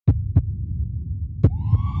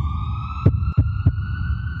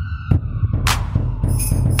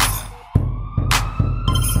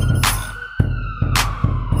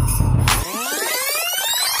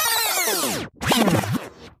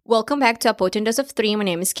Welcome back to A Potent Dose of Three. My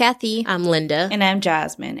name is Kathy. I'm Linda. And I'm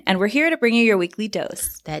Jasmine. And we're here to bring you your weekly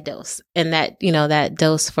dose. That dose. And that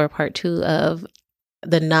dose for part 2 of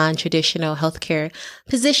the non-traditional healthcare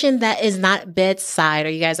position that is not bedside. Are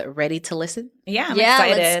you guys ready to listen? Yeah, I'm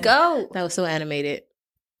excited. Let's go. That was so animated.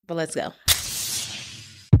 But let's go.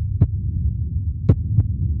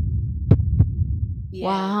 Yeah.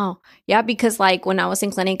 Wow. Yeah, because like when I was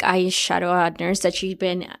in clinic, I shadow a nurse that she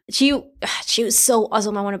was so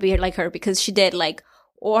awesome. I want to be like her because she did like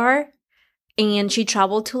OR and she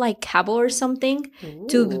traveled to like Cabo or something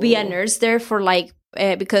to be a nurse there for like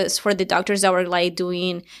because for the doctors that were like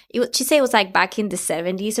doing she said it was like back in the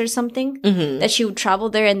 70s or something that she would travel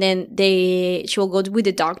there and then she will go with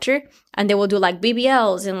the doctor and they will do like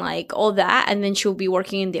BBLs and like all that and then she'll be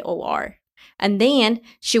working in the OR. And then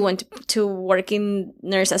she went to working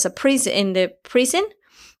nurse as a in the prison.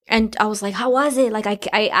 And I was like, how was it? Like,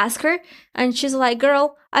 I asked her, and she's like,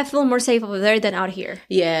 girl, I feel more safe over there than out here.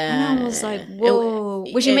 Yeah. And I was like, whoa.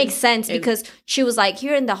 Which it makes sense because she was like,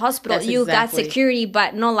 here in the hospital, you got security,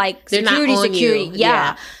 but not like security.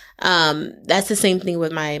 Yeah. That's the same thing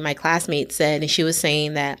with my classmate said. And she was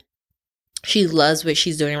saying that she loves what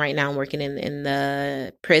she's doing right now, working in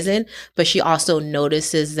the prison. But she also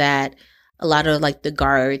notices that a lot of like the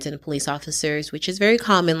guards and police officers, which is very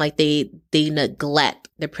common, like they neglect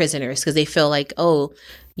the prisoners because they feel like, oh,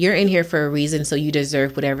 you're in here for a reason, so you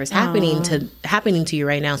deserve whatever's happening to you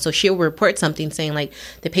right now. So she'll report something saying like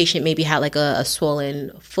the patient maybe had like a swollen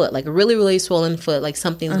foot, like a really, really swollen foot, like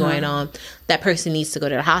something's going on. That person needs to go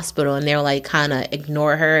to the hospital, and they're like kind of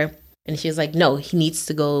ignore her. And she was like, no, he needs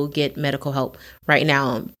to go get medical help right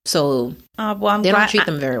now. So they don't treat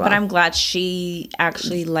them very well. But I'm glad she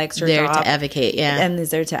actually likes her job. There to advocate, yeah. And is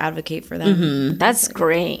there to advocate for them. That's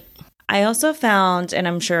great. I also found, and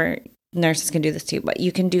I'm sure nurses can do this too, but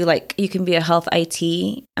you can be a health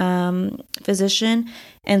IT physician.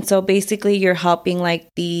 And so basically you're helping like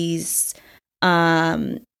these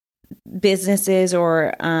businesses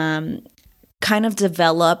or kind of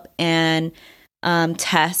develop and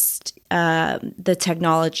test the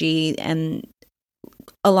technology and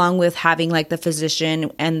along with having like the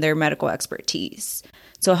physician and their medical expertise.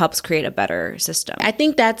 So it helps create a better system. I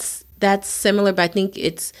think that's similar, but I think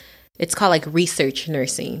it's called like research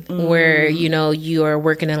nursing where, you are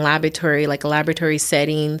working in like a laboratory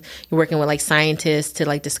setting. You're working with like scientists to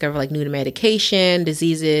like discover like new medication,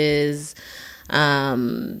 diseases,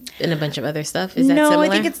 and a bunch of other stuff. Is that similar? No, I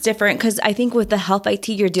think it's different because I think with the health IT,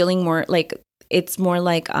 you're dealing more like it's more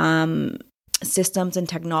like systems and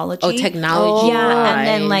technology. Oh, technology. Yeah, nice. And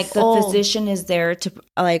then like the physician is there to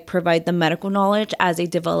like provide the medical knowledge as they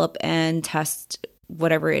develop and test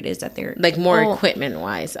whatever it is that they're like more equipment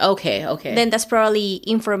wise. Okay. Then that's probably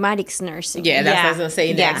informatics nursing. Yeah, that's what I was gonna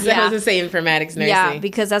say next. I was gonna say informatics nursing. Yeah,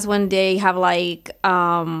 because that's when they have like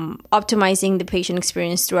optimizing the patient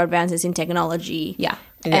experience through advances in technology. Yeah.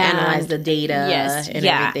 And analyze the data and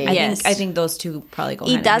everything. I think those two probably go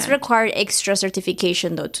hand in hand. It does hand. require extra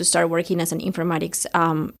certification, though, to start working as an informatics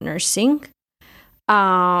nursing.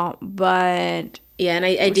 But... Yeah, and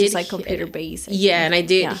I did... like computer-based. And I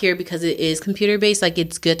did hear because it is computer-based, like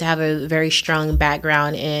it's good to have a very strong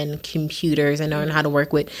background in computers and knowing how to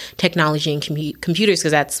work with technology and computers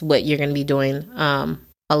because that's what you're going to be doing a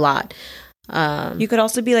lot. You could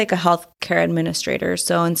also be like a healthcare administrator.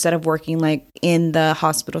 So instead of working like in the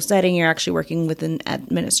hospital setting, you're actually working within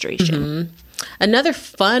administration. Another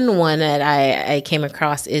fun one that I came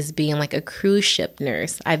across is being like a cruise ship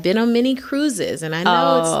nurse. I've been on many cruises, and I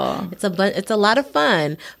know it's a lot of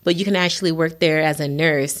fun. But you can actually work there as a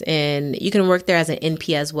nurse, and you can work there as an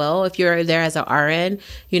NP as well. If you're there as an RN,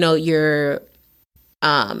 you're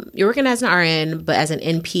working as an RN, but as an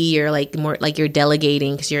NP, you're like more like you're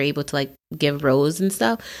delegating because you're able to like give rows and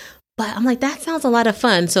stuff. But I'm like, that sounds a lot of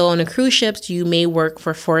fun. So on the cruise ships, you may work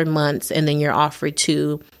for 4 months and then you're offered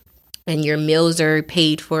 2, and your meals are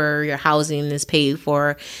paid for, your housing is paid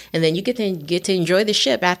for, and then you get to enjoy the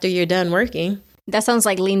ship after you're done working. That sounds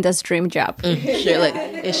like Linda's dream job.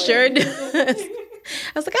 It sure does. I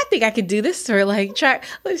was like, I think I could do this, or like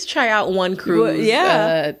let's try out one cruise,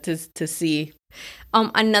 to see.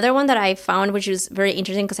 Another one that I found, which is very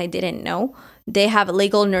interesting because I didn't know, they have a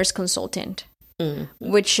legal nurse consultant,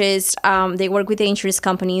 which is they work with the insurance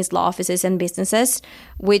companies, law offices, and businesses,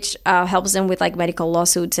 which helps them with like medical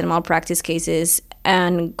lawsuits and malpractice cases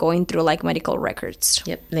and going through like medical records.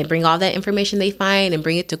 Yep, and they bring all that information they find and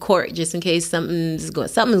bring it to court just in case something's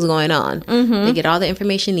going on. They get all the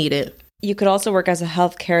information needed. You could also work as a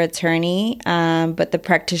healthcare attorney, but the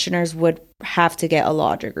practitioners would have to get a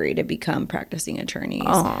law degree to become practicing attorneys.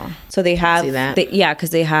 So they have, because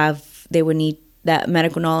they would need that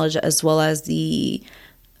medical knowledge as well as the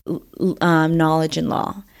knowledge in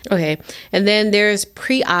law. Okay. And then there's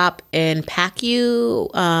pre-op and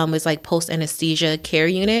PACU, is like post-anesthesia care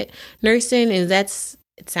unit nursing. And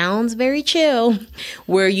it sounds very chill,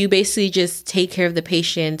 where you basically just take care of the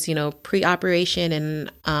patients, pre-operation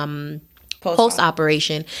and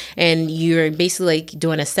post-operation. And you're basically like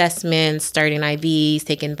doing assessments, starting IVs,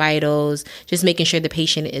 taking vitals, just making sure the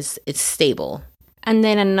patient is stable. And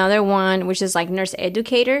then another one, which is like nurse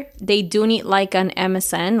educator. They do need like an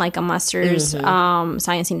MSN, like a master's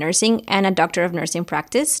science in nursing, and a doctor of nursing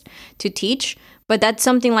practice to teach. But that's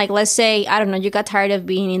something like, let's say, I don't know, you got tired of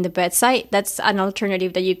being in the bedside. That's an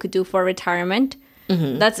alternative that you could do for retirement.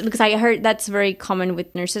 That's because I heard that's very common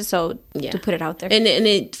with nurses. So to put it out there.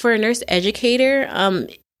 And for a nurse educator,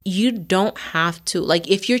 you don't have to, like,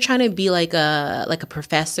 if you're trying to be like a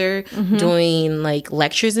professor doing like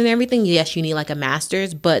lectures and everything, yes, you need like a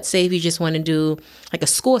master's. But say if you just want to do like a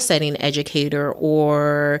school setting educator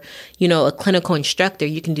or, a clinical instructor,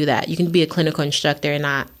 you can do that. You can be a clinical instructor and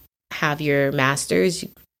not have your master's.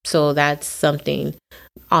 So that's something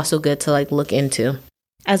also good to like look into.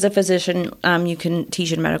 As a physician, you can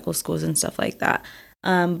teach in medical schools and stuff like that.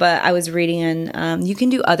 But I was reading, and you can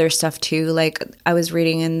do other stuff too. Like I was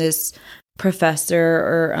reading, in this professor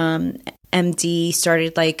or MD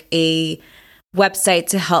started like a website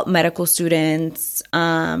to help medical students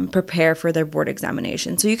prepare for their board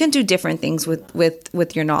examination. So you can do different things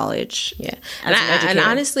with your knowledge. Yeah, and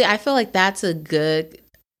honestly, I feel like that's a good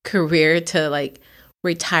career to like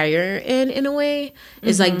retire in a way.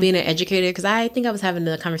 Is like being an educator, because I think I was having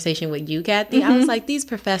a conversation with you, Kathy. I was like, these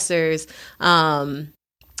professors, not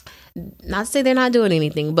to say they're not doing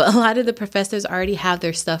anything, but a lot of the professors already have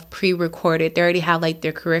their stuff pre-recorded. They already have like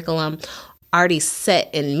their curriculum already set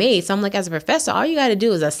and made. So I'm like, as a professor, all you got to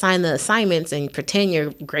do is assign the assignments and pretend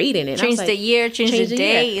you're grading it. Change the year, change the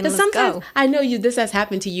day, and let's go. I know this has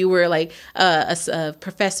happened to you, where like a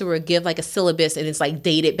professor will give like a syllabus and it's like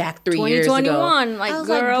dated back 3 years ago. 2021, like, I was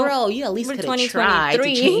girl, like, bro, you at least could have tried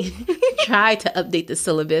to try to update the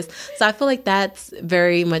syllabus. So I feel like that's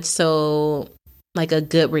very much so like a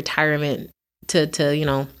good retirement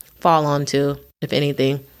to fall onto, if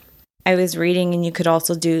anything. I was reading, and you could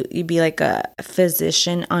also you'd be like a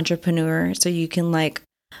physician entrepreneur. So you can like,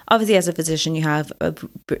 obviously as a physician, you have a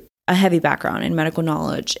heavy background in medical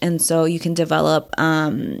knowledge. And so you can develop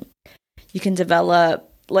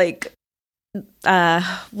like,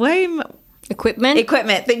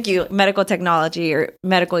 equipment. Thank you. Medical technology or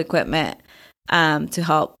medical equipment, to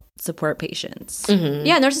help support patients.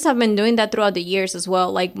 Yeah, nurses have been doing that throughout the years as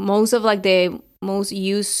well. Like most of like the most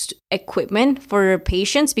used equipment for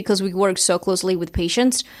patients, because we work so closely with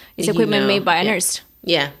patients, is equipment made by a nurse.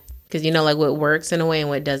 Yeah, because like what works in a way and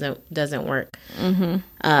what doesn't work.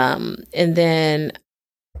 And then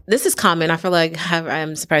this is common. I feel like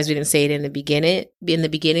I'm surprised we didn't say it in the beginning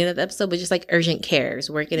of the episode, but just like urgent cares,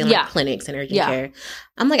 working in like clinics and urgent care.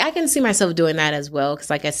 I'm like, I can see myself doing that as well, because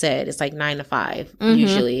like I said, it's like 9 to 5.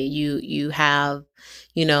 Usually you have,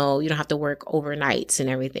 you don't have to work overnights and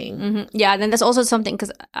everything. Yeah, then that's also something,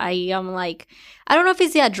 because I am like, I don't know if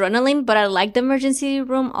it's the adrenaline, but I like the emergency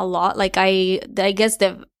room a lot. Like I guess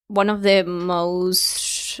one of the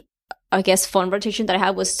most, fun rotation that I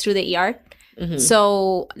had was through the ER.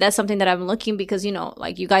 So that's something that I'm looking, because,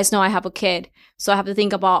 like you guys know, I have a kid, so I have to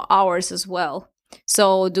think about hours as well.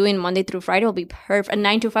 So doing Monday through Friday will be perfect.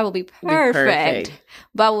 9 to 5 will be perfect.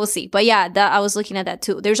 But we'll see. But yeah, I was looking at that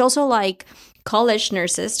too. There's also like college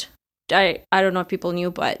nurses. I don't know if people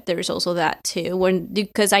knew, but there's also that too.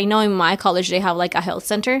 Because I know in my college they have like a health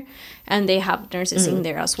center, and they have nurses in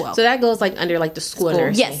there as well. So that goes like under like the school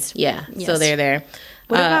nursing. Yes. Yeah. Yes. So they're there.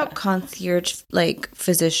 What about concierge like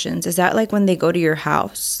physicians? Is that like when they go to your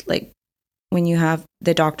house? Like when you have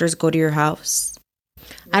the doctors go to your house?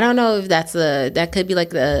 I don't know if that could be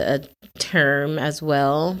like a term as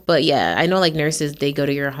well. But yeah, I know like nurses, they go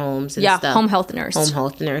to your homes and stuff. Home health nurse. Home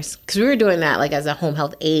health nurse. Because we were doing that like as a home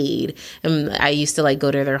health aide. And I used to like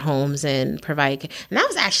go to their homes and provide. And that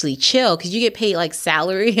was actually chill, because you get paid like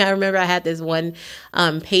salary. I remember I had this one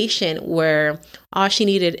patient where all she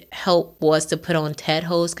needed help was to put on TED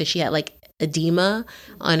hose, because she had like edema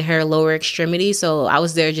on her lower extremity. So I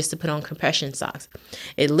was there just to put on compression socks.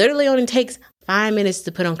 It literally only takes 5 minutes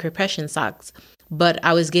to put on compression socks, but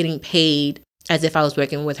I was getting paid as if I was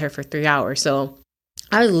working with her for 3 hours. So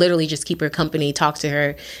I would literally just keep her company, talk to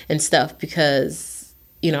her and stuff, because,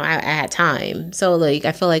 I had time. So like,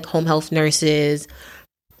 I feel like home health nurses,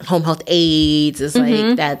 home health aides is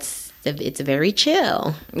like, it's very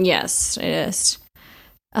chill. Yes, it is.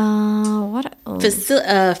 What?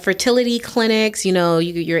 Oh. Fertility clinics. You know,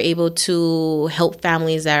 you're able to help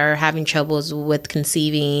families that are having troubles with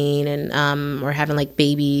conceiving and or having like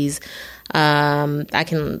babies. I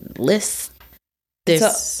can list this.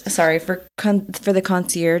 So, sorry for the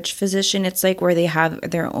concierge physician. It's like where they have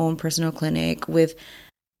their own personal clinic with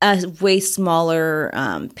a way smaller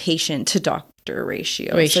patient to doctor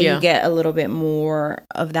ratio. So you get a little bit more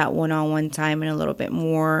of that one-on-one time and a little bit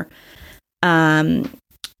more,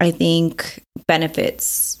 I think,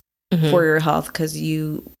 benefits for your health because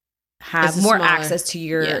you have more access to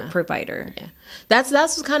your provider. Yeah,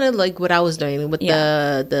 that's kind of like what I was doing with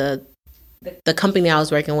the company I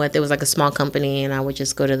was working with. It was like a small company, and I would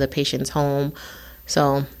just go to the patient's home.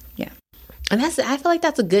 So yeah, and I feel like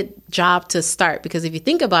that's a good job to start because if you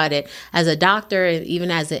think about it, as a doctor, even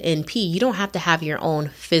as an NP, you don't have to have your own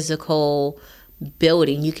physical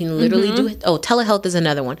building. You can literally do it. Oh, telehealth is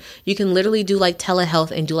another one. You can literally do like telehealth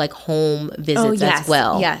and do like home visits as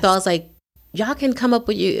well. Yes. So I was like, y'all can come up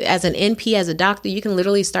with you as an NP, as a doctor. You can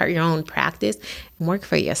literally start your own practice and work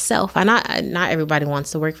for yourself. Not everybody wants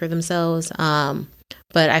to work for themselves,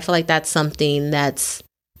 but I feel like that's something that's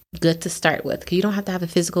good to start with because you don't have to have a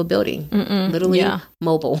physical building. Literally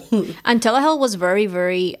mobile. And telehealth was very,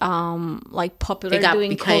 very like popular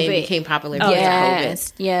during COVID. Became popular because of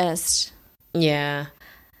COVID. Yes. Yeah.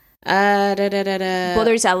 But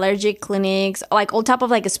there's allergic clinics, like all type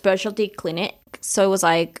of like a specialty clinic. So it was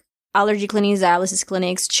like allergy clinics, dialysis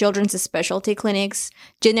clinics, children's specialty clinics,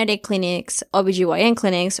 genetic clinics, OBGYN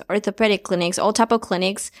clinics, orthopedic clinics, all type of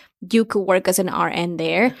clinics. You could work as an RN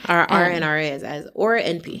there. RN or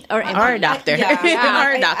NP. Or a doctor.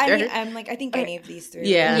 Or a doctor. I'm like, I think any of these three.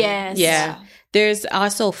 Yeah. Yes. Yeah. There's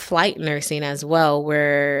also flight nursing as well,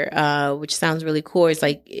 where which sounds really cool. It's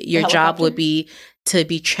like your job would be to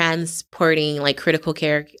be transporting like critical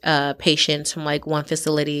care patients from like one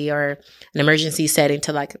facility or an emergency setting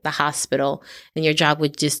to like the hospital, and your job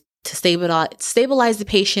would just to stabilize the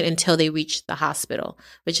patient until they reach the hospital,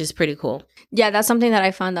 which is pretty cool. Yeah, that's something that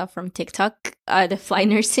I found out from TikTok, the flight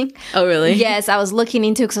nursing. Oh, really? Yes, I was looking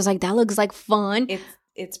into it because I was like, that looks like fun.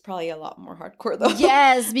 It's probably a lot more hardcore though.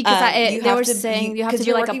 Yes, because they were saying you have to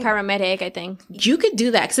be like a paramedic, I think. You could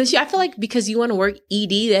do that. Because I feel like because you want to work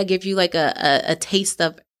ED, that gives you like a taste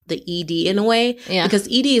of the ED in a way. Yeah. Because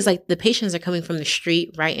ED is like the patients are coming from the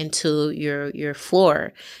street right into your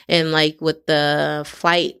floor. And like with the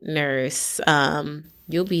flight nurse,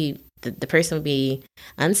 you'll be... The person will be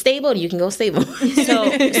unstable. You can go stable.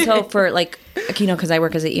 So for like, you know, because I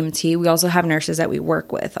work as an EMT, we also have nurses that we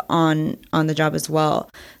work with on the job as well.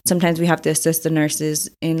 Sometimes we have to assist the nurses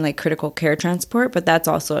in like critical care transport, but that's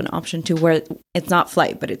also an option too, where it's not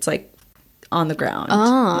flight, but it's like on the ground.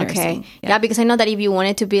 Oh, nursing. Okay. Yeah, because I know that if you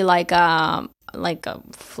wanted to be like a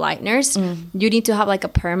flight nurse, you need to have like a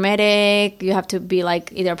paramedic. You have to be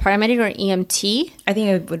like either a paramedic or EMT. I think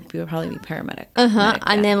it would probably be paramedic.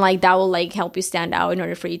 And then like that will like help you stand out in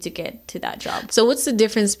order for you to get to that job. So what's the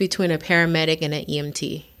difference between a paramedic and an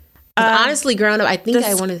EMT? Honestly, growing up, I think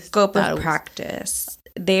I want to scope of practice.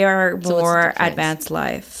 They are more advanced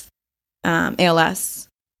life, ALS,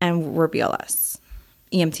 and we're BLS.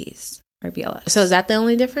 EMTs are BLS. So is that the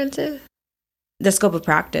only difference? The scope of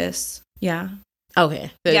practice. Yeah.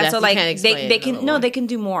 Okay. So like they can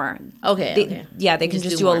do more. Okay. Yeah, they can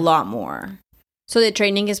just do a lot more. So the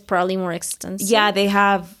training is probably more extensive. Yeah, they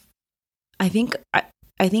have. I think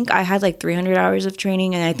I had like 300 hours of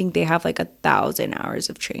training, and I think they have like 1,000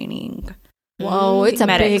 hours of training. Whoa, it's a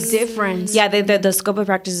big difference. Yeah, the scope of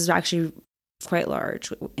practice is actually quite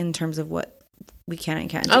large in terms of what we can and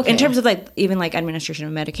can't do. Okay. In terms of like even like administration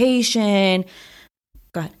of medication.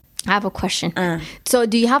 Go ahead. I have a question. So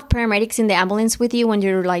do you have paramedics in the ambulance with you when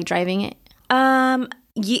you're like driving it?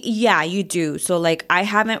 Yeah, you do. So like I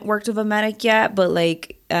haven't worked with a medic yet, but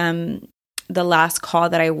like the last call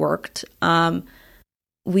that I worked,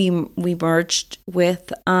 we merged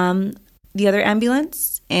with the other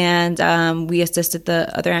ambulance, and we assisted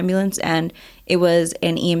the other ambulance, and it was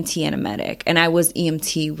an EMT and a medic, and I was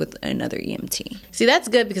EMT with another EMT. See, that's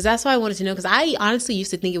good because that's why I wanted to know, because I honestly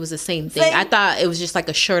used to think it was the same thing. I thought it was just like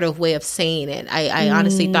a shorter way of saying it. I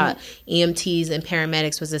honestly thought EMTs and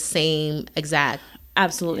paramedics was the same exact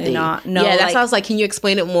Absolutely thing. Not. No, yeah, that's why I was like, can you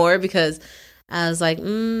explain it more? Because I was like,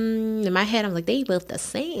 in my head, I'm like, they both the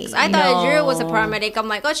same. I thought Drew was a paramedic. I'm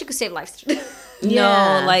like, oh, she could save lives.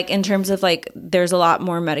 No, like in terms of like, there's a lot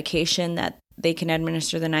more medication that they can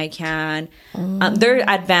administer than I can. They're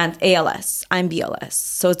advanced ALS. I'm BLS,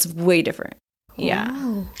 so it's way different. Yeah.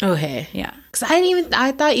 Wow. Okay. Yeah. Because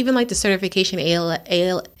I thought even like the certification ALS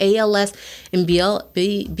and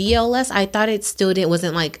BLS, I thought it still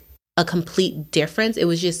wasn't like a complete difference. It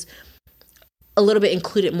was just a little bit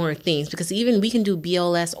included more things, because even we can do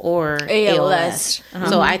BLS or ALS.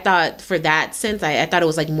 So I thought for that sense, I thought it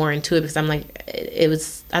was like more intuitive, because I'm like,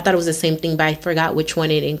 I thought it was the same thing, but I forgot which one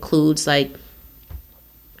it includes, like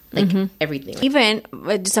everything. Even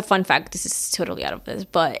just a fun fact, this is totally out of this,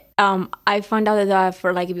 but I found out that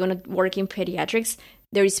for like if you want to work in pediatrics,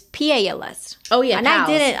 there is PALS. Oh yeah, and PALS.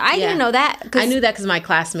 I didn't know that. I knew that because my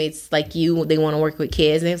classmates, like you, they want to work with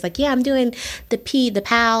kids, and it was like, yeah, I'm doing the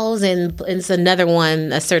PALS, and it's another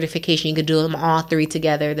one, a certification. You could do them all three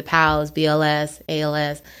together: the PALS, BLS,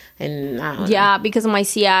 ALS, and I don't know. Yeah, because of my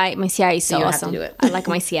CI is so You have awesome. to do it. I like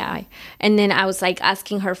my CI. And then I was like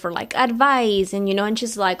asking her for like advice, and and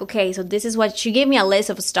she's like, okay, so this is what she gave me a list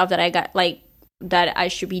of stuff that I got, like that I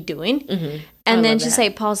should be doing. And then she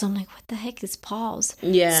said pause. I'm like, what the heck is pause?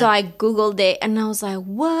 Yeah. So I Googled it, and I was like,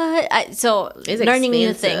 what? So It's learning new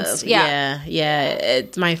expensive. things. Yeah.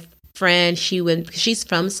 It's my friend. She's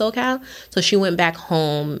from SoCal, so she went back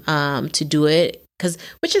home to do it,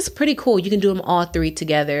 which is pretty cool. You can do them all three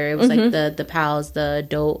together. It was like the PALS, the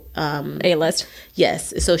DOT, A-list.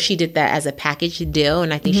 Yes. So she did that as a package deal,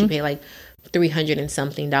 and I think she paid like $300 and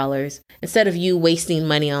something instead of you wasting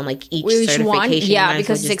money on like each certification. One? Yeah, you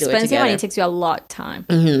because it's expensive and it takes you a lot of time.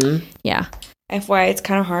 Yeah. FYI, it's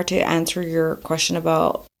kind of hard to answer your question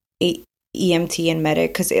about EMT and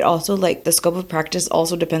medic, because it also, like, the scope of practice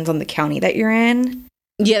also depends on the county that you're in.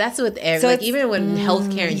 Yeah, that's with So like even with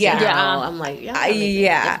healthcare in general, I'm like,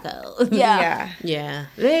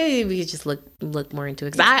 maybe we could just look more into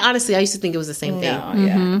it. 'Cause I used to think it was the same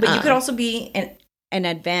thing. But you could also be an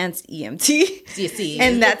advanced EMT. See,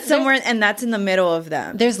 and that's somewhere, and that's in the middle of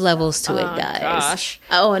them. There's levels to it, guys. Gosh.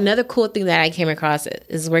 Oh, another cool thing that I came across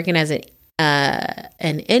is working as an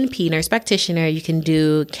NP, nurse practitioner. You can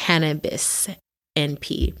do cannabis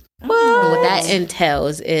NP. What that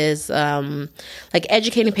entails is like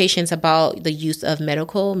educating patients about the use of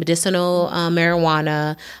medicinal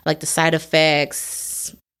marijuana, like the side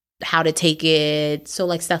effects, how to take it, so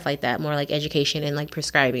like stuff like that, more like education and like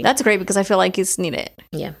prescribing. That's great, because I feel like it's needed.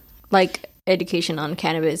 Yeah, like education on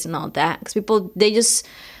cannabis and all that, because people, they just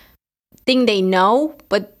think they know,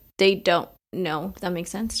 but they don't know. If that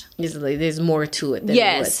makes sense. There's more to it than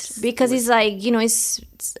because it's like, it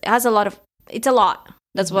has a lot.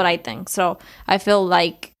 That's what I think. So I feel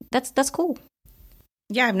like that's cool.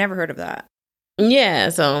 Yeah, I've never heard of that. Yeah,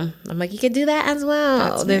 so I'm like, you could do that as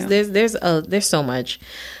well. There's so much.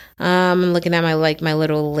 I'm looking at my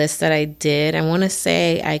little list that I did. I want to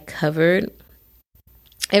say I covered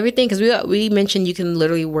everything, because we mentioned you can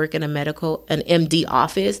literally work in an MD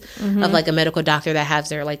office of like a medical doctor that has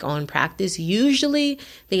their like own practice. Usually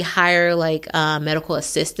they hire like medical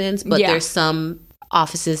assistants, but there's some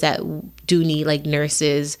offices that do need like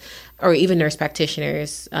nurses or even nurse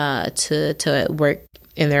practitioners to work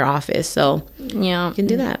in their office. So yeah, you can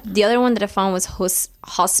do that. The other one that I found was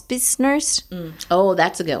hospice nurse. Oh,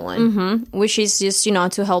 that's a good one. Which is just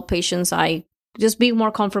to help patients just be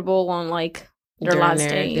more comfortable on like their last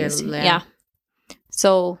days. Yeah.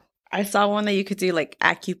 So I saw one that you could do like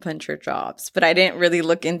acupuncture jobs, but I didn't really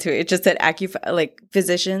look into it. It just said like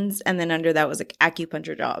physicians, and then under that was like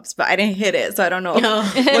acupuncture jobs, but I didn't hit it, so I don't know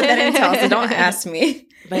what that entails. So don't ask me.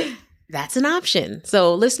 But that's an option.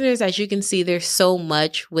 So listeners, as you can see, there's so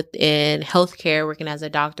much within healthcare, working as a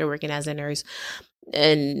doctor, working as a nurse,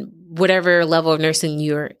 and whatever level of nursing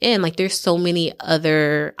you're in. Like, there's so many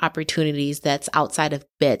other opportunities that's outside of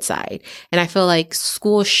bedside. And I feel like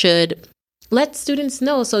school should let students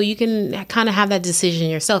know, so you can kind of have that decision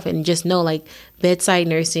yourself and just know, like, bedside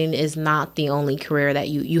nursing is not the only career that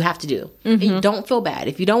you have to do. And don't feel bad.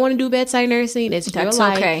 If you don't want to do bedside nursing, it's your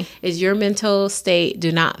life. Okay. It's your mental state.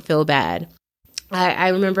 Do not feel bad. I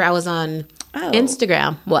remember I was on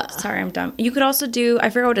Instagram. What? Sorry, I'm dumb. You could also do, I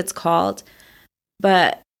forget what it's called,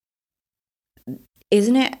 but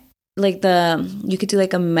isn't it like you could do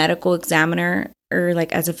like a medical examiner, or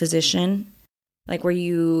like as a physician? Like where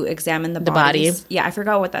you examine the body. Yeah, I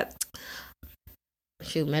forgot what that.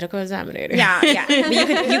 Shoot, medical examiner. Yeah.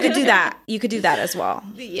 But you could do that. You could do that as well.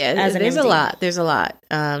 Yeah, there's a lot. There's a lot.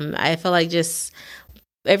 I feel like just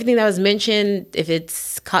everything that was mentioned, if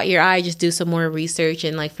it's caught your eye, just do some more research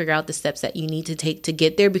and like figure out the steps that you need to take to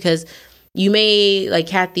get there, because you may, like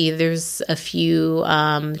Kathy, there's a few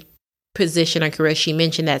position or career she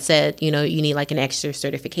mentioned that said, you need like an extra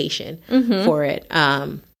certification for it.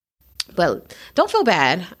 But don't feel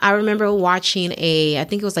bad. I remember watching I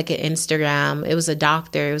think it was like an Instagram. It was a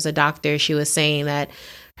doctor. She was saying that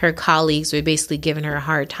her colleagues were basically giving her a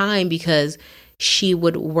hard time because she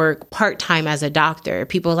would work part-time as a doctor.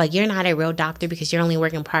 People were like, you're not a real doctor because you're only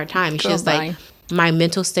working part-time. She was like, my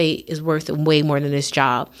mental state is worth way more than this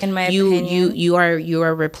job. In my opinion, you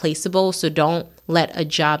are replaceable. So don't let a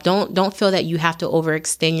job, don't feel that you have to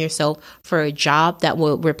overextend yourself for a job that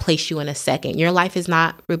will replace you in a second. Your life is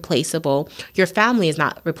not replaceable. Your family is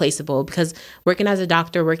not replaceable, because working as a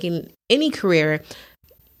doctor, working any career,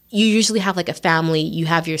 you usually have like a family, you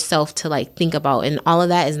have yourself to like think about, and all of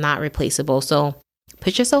that is not replaceable. So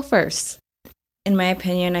put yourself first. In my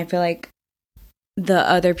opinion, I feel like the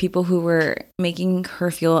other people who were making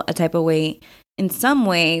her feel a type of way in some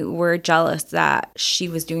way were jealous that she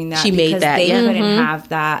was doing that. She made that, they yeah. couldn't have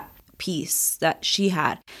that peace that she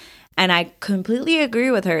had. And I completely agree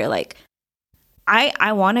with her. Like,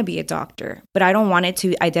 I want to be a doctor, but I don't want it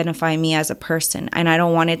to identify me as a person, and I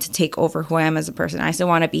don't want it to take over who I am as a person. I still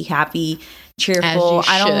want to be happy, cheerful.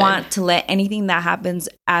 I don't want to let anything that happens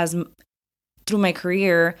through my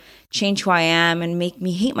career change who I am and make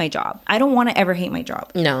me hate my job. I don't want to ever hate my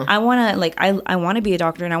job. No. I want to I want to be a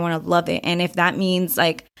doctor, and I want to love it. And if that means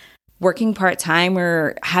like working part-time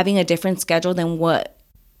or having a different schedule than what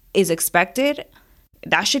is expected,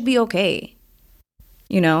 that should be okay.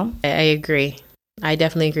 You know? I agree. I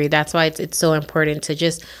definitely agree. That's why it's so important to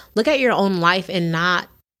just look at your own life and not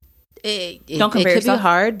don't compare it could yourself. be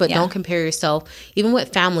hard, but Yeah. don't compare yourself. Even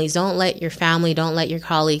with families, don't let your family, don't let your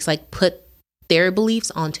colleagues like put their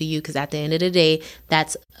beliefs onto you, because at the end of the day,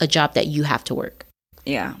 that's a job that you have to work.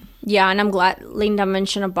 Yeah. Yeah, and I'm glad Linda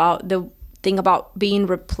mentioned about the thing about being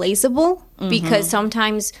replaceable, because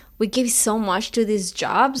sometimes we give so much to these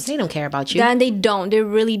jobs. They don't care about you. Then they don't. They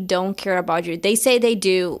really don't care about you. They say they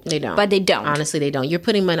do. They don't. But they don't. Honestly, they don't. You're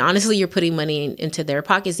putting money into their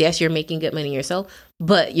pockets. Yes, you're making good money yourself,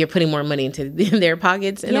 but you're putting more money into their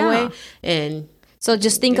pockets in a way. And so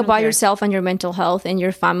just think about yourself and your mental health and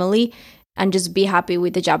your family, and just be happy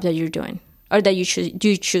with the job that you're doing or that you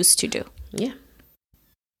choose to do. yeah.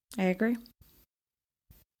 I agree.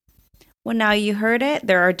 Well, now you heard it.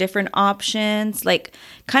 There are different options, like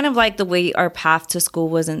kind of like the way our path to school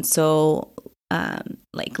wasn't so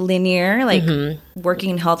like linear. Like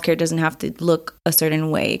working in healthcare doesn't have to look a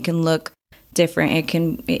certain way. It can look different. It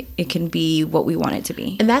can be what we want it to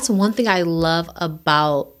be. And that's one thing I love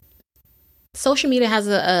about social media. Has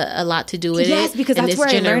a lot to do with it. Yes, because and that's this where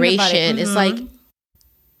I learned about it. It's like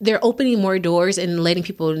they're opening more doors and letting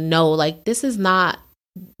people know, like, this is not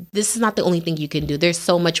the only thing you can do. There's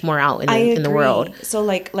so much more out in the world. So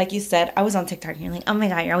like you said, I was on TikTok, and you're like, oh my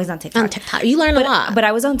God, you're always on TikTok. On TikTok, you learn a lot. But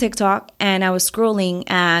I was on TikTok and I was scrolling,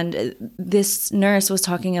 and this nurse was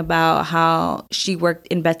talking about how she worked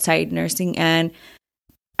in bedside nursing, and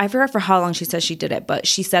I forgot for how long she said she did it, but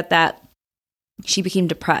she said that she became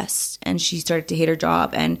depressed and she started to hate her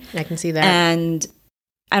job, and I can see that. And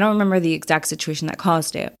I don't remember the exact situation that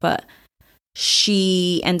caused it, but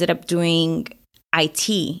she ended up doing IT,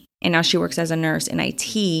 and now she works as a nurse in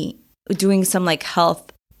IT, doing some like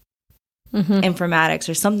health informatics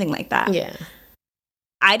or something like that. Yeah.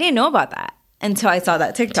 I didn't know about that until I saw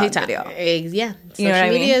that TikTok video. Yeah. You know what I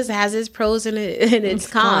mean? Social media has its pros and its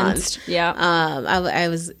cons. Yeah. I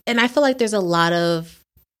was, and I feel like there's a lot of,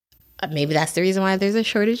 maybe that's the reason why there's a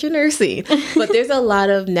shortage of nursing, but there's a lot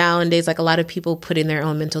of nowadays, like a lot of people putting their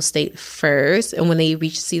own mental state first. And when they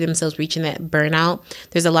see themselves reaching that burnout,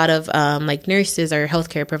 there's a lot of like nurses or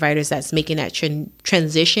healthcare providers that's making that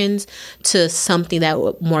transitions to something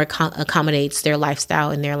that more accommodates their lifestyle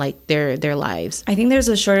and their lives. I think there's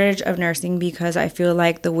a shortage of nursing because I feel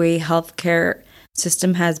like the way healthcare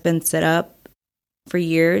system has been set up for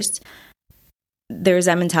years, there's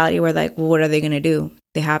that mentality where like, well, what are they going to do?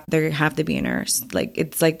 They have to be a nurse. Like,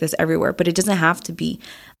 it's like this everywhere, but it doesn't have to be.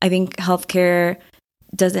 I think healthcare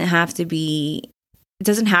doesn't have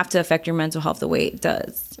to affect your mental health the way it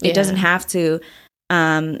does. It doesn't have to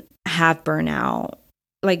have burnout.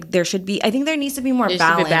 Like, there should be, I think there needs to be more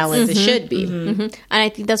balance. It should be. And I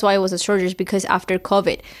think that's why it was a shortage, because after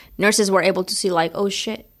COVID, nurses were able to see like, oh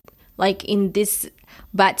shit, like in this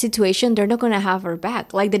bad situation, they're not going to have her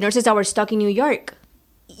back. Like the nurses that were stuck in New York.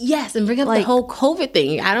 Yes, and bring up the whole COVID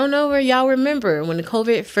thing. I don't know where y'all remember when the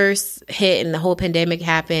COVID first hit and the whole pandemic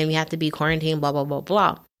happened, we had to be quarantined, blah, blah, blah,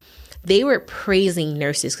 blah. They were praising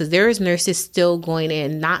nurses because there was nurses still going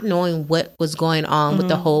in, not knowing what was going on with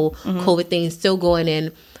the whole COVID thing, still going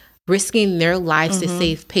in, risking their lives to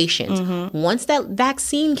save patients. Once that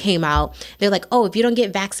vaccine came out, they're like, oh, if you don't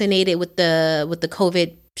get vaccinated with the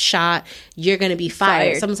COVID shot, you're going to be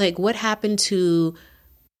fired. Someone's like, what happened to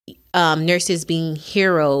nurses being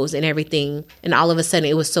heroes and everything, and all of a sudden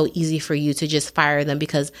it was so easy for you to just fire them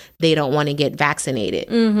because they don't want to get vaccinated?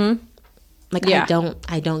 Like, Yeah.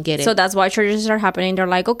 I don't get it. So that's why shortages are happening. They're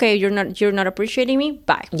like, okay, you're not appreciating me.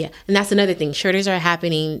 Bye. Yeah. And that's another thing. Shortages are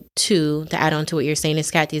happening too, to add on to what you're saying,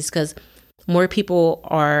 is Kathy, is because more people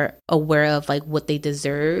are aware of like what they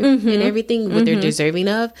deserve and everything, what they're deserving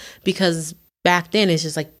of. Because back then it's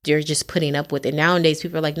just like you're just putting up with it. Nowadays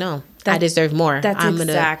people are like, no, I deserve more. That's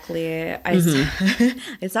exactly it.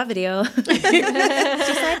 I saw video.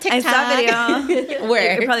 I saw video.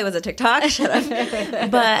 Where? It probably was a TikTok. Shut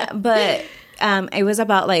up. But it was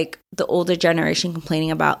about like the older generation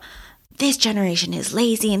complaining about this generation is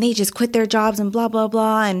lazy and they just quit their jobs and blah blah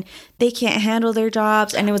blah and they can't handle their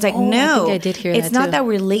jobs. And it was like, no, I think I did hear it's that not too. that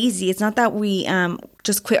we're lazy. It's not that we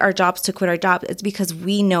just quit our jobs to quit our jobs. It's because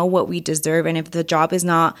we know what we deserve, and if the job is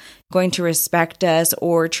not going to respect us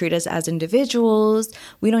or treat us as individuals,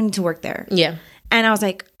 we don't need to work there. Yeah. And I was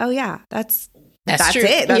like, oh yeah, that's true.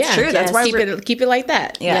 it. That's Yeah. true. That's why keep it like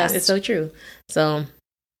that. Yes. It's so true. So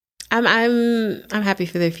I'm happy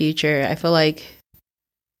for their future. I feel like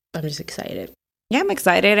I'm just excited. Yeah, I'm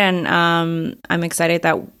excited, and I'm excited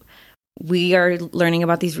that we are learning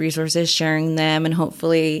about these resources, sharing them, and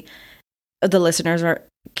hopefully the listeners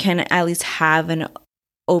can at least have an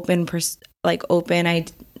open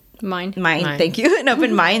Mine. mind. Thank you, an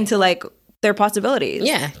open mind to like their possibilities.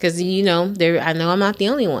 Yeah, because I know I'm not the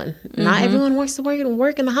only one. Not everyone wants to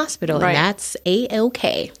work in the hospital, Right. and that's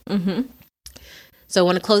A-OK. So I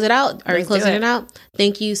want to close it out. Are we Let's do closing it. it out?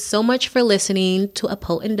 Thank you so much for listening to A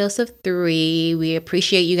Potent Dose of 3. We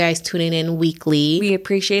appreciate you guys tuning in weekly. We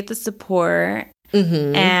appreciate the support,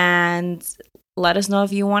 and let us know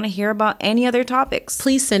if you want to hear about any other topics.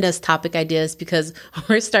 Please send us topic ideas, because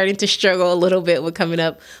we're starting to struggle a little bit with coming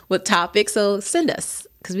up with topics. So send us,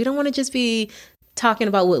 because we don't want to just be talking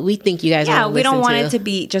about what we think you guys want to listen to. We don't want it to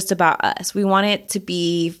be just about us. We want it to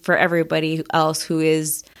be for everybody else who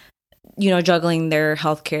is, juggling their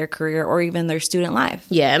healthcare career or even their student life.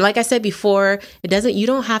 Yeah, and like I said before, you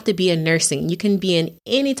don't have to be in nursing. You can be in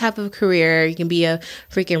any type of career. You can be a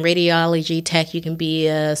freaking radiology tech. You can be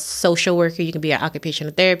a social worker. You can be an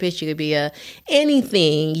occupational therapist. You could be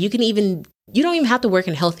anything. You don't even have to work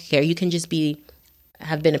in healthcare. You can just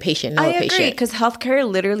have been a patient. I agree, because healthcare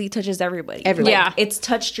literally touches everybody. Everybody. Yeah. It's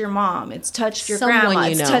touched your mom. It's touched your Someone grandma.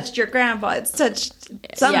 you It's know. touched your grandpa. It's touched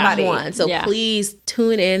somebody. Someone. So Yeah. please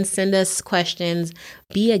tune in, send us questions,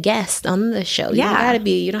 be a guest on the show. Yeah.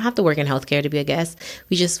 You don't have to work in healthcare to be a guest.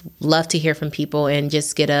 We just love to hear from people and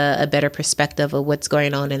just get a better perspective of what's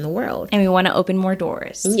going on in the world. And we want to open more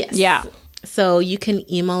doors. Yes. Yeah. So you can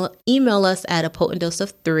email us at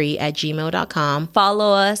apotentdoseof3@gmail.com,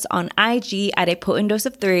 Follow us on IG at A Potent Dose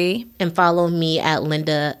of 3. and follow me at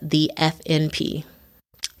Linda the FNP.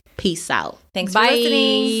 Peace out. Thanks Bye. for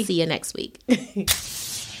listening. See you next week.